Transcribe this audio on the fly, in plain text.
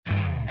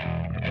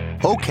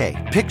Okay,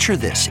 picture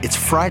this. It's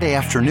Friday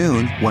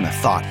afternoon when a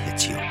thought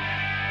hits you.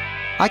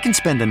 I can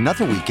spend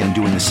another weekend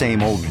doing the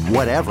same old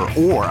whatever,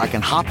 or I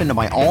can hop into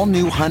my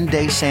all-new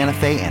Hyundai Santa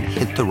Fe and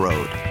hit the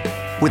road.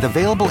 With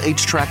available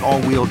H-Track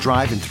all-wheel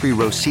drive and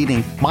 3-row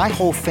seating, my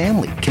whole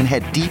family can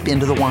head deep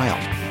into the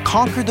wild.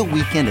 Conquer the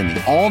weekend in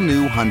the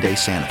all-new Hyundai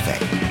Santa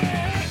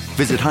Fe.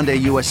 Visit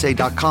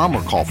HyundaiUSA.com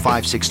or call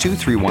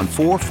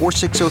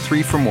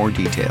 562-314-4603 for more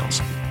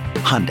details.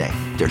 Hyundai,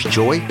 there's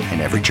joy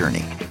in every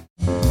journey.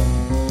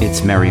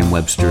 It's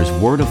Merriam-Webster's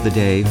Word of the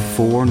Day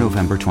for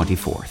November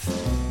 24th.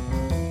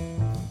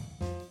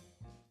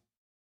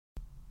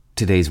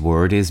 Today's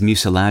word is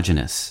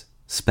mucilaginous,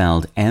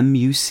 spelled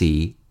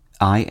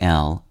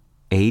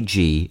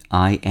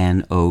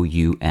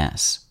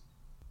M-U-C-I-L-A-G-I-N-O-U-S.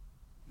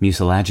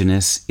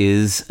 Mucilaginous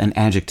is an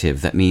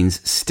adjective that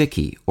means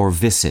sticky or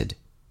viscid.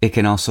 It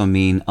can also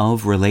mean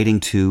of, relating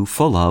to,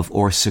 full of,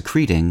 or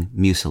secreting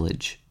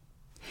mucilage.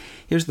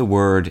 Here's the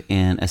word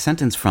in a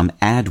sentence from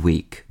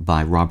Adweek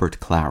by Robert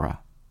Clara.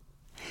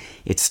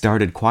 It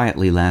started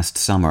quietly last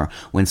summer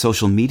when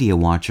social media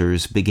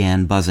watchers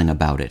began buzzing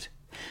about it.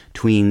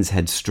 Tweens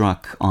had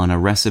struck on a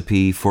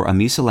recipe for a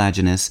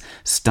mucilaginous,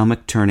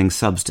 stomach-turning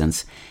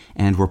substance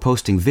and were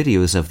posting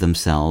videos of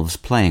themselves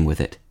playing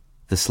with it.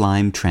 The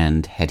slime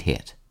trend had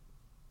hit.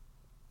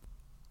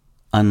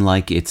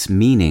 Unlike its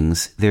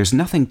meanings, there's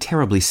nothing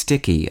terribly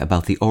sticky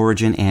about the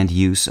origin and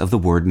use of the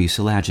word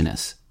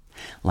mucilaginous.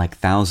 Like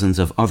thousands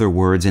of other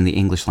words in the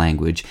English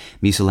language,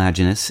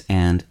 mucilaginous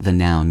and the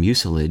noun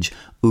mucilage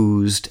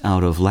oozed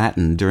out of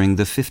Latin during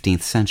the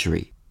 15th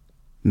century.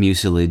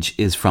 Mucilage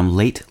is from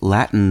late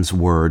Latin's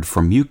word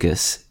for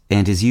mucus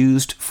and is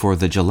used for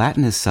the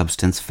gelatinous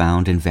substance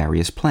found in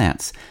various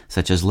plants,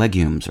 such as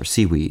legumes or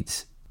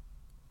seaweeds.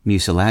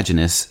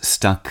 Mucilaginous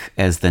stuck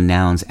as the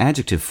noun's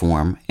adjective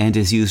form and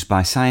is used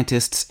by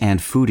scientists and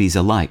foodies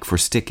alike for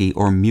sticky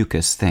or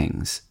mucus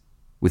things.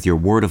 With your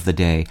Word of the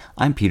Day,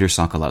 I'm Peter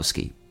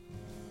Sokolowski.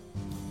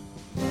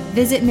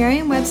 Visit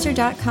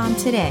Merriam-Webster.com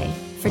today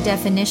for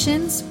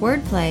definitions,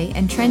 wordplay,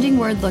 and trending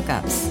word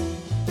lookups.